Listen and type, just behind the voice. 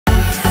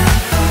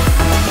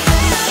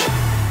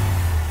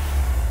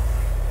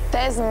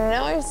There's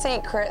no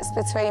secrets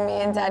between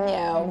me and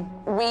Danielle.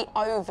 We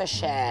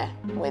overshare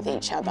with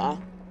each other.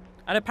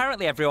 And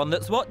apparently everyone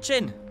that's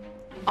watching.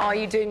 Are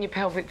you doing your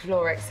pelvic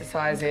floor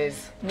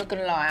exercises? I'm not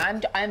gonna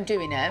lie, I'm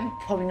doing them.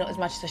 Probably not as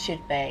much as I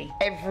should be.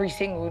 Every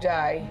single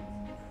day?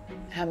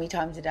 How many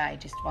times a day?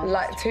 Just once?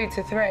 Like 2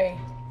 to 3.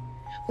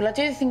 Well, I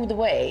do the thing with the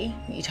wee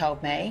that you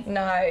told me.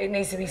 No, it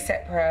needs to be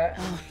separate.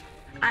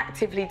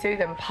 Actively do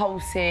them,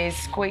 pulses,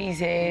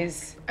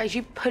 squeezes. As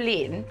you pull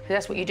in, 'cause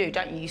that's what you do,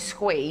 don't you? You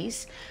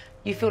squeeze.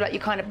 You feel like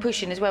you're kind of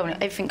pushing as well, and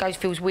everything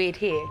feels weird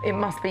here. It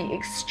must be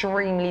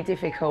extremely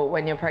difficult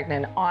when you're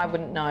pregnant. I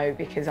wouldn't know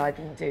because I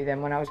didn't do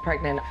them when I was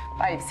pregnant.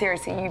 Babe,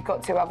 seriously, you've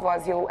got to,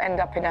 otherwise you'll end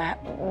up in a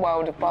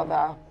world of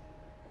bother.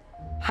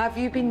 Have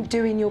you been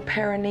doing your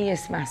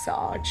perineus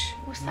massage?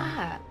 What's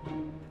that?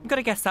 I'm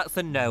gonna guess that's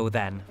a no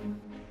then.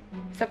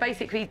 So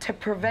basically, to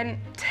prevent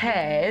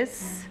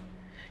tears,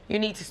 you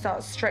need to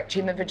start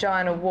stretching the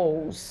vaginal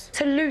walls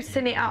to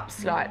loosen it up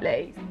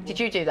slightly. Did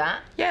you do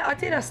that? Yeah, I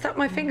did. I stuck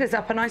my fingers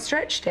up and I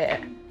stretched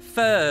it.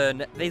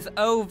 Fern, there's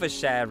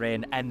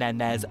oversharing and then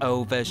there's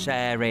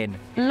oversharing.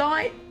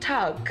 Light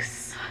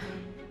tugs.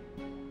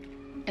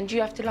 And do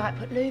you have to, like,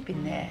 put lube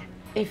in there?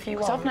 If you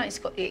Because want. I've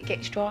noticed it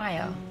gets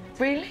drier.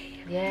 Really?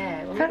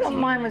 Yeah. I felt like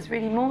mine was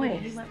really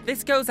moist.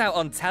 This goes out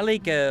on telly,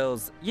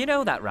 girls. You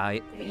know that,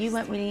 right? But you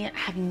weren't really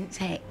having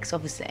sex,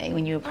 obviously,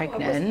 when you were I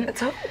pregnant.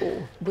 wasn't at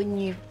all. When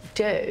you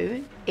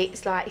do,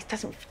 it's like,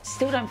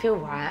 still don't feel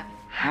right.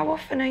 How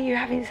often are you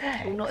having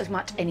sex? Well, not as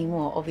much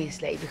anymore,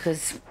 obviously,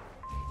 because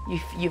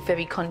you're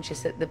very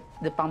conscious that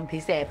the bump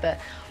is there. But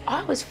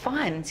I was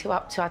fine until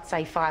up to, I'd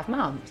say, 5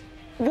 months.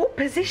 What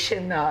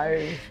position,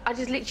 though? I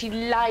just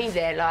literally lay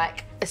there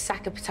like a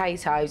sack of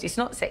potatoes. It's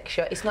not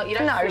sexual. It's not, you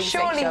don't No, feel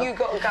surely sexual. you've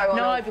got to go on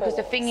all No, because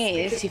the fours. thing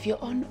is, if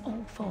you're on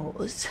all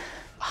fours,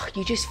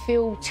 you just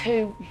feel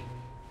too...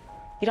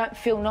 You don't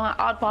feel nice.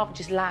 I'd rather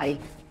just lay.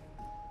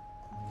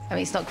 I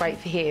mean, it's not great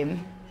for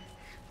him.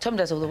 Tom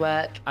does all the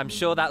work. I'm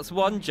sure that's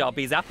one job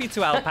he's happy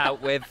to help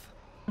out with.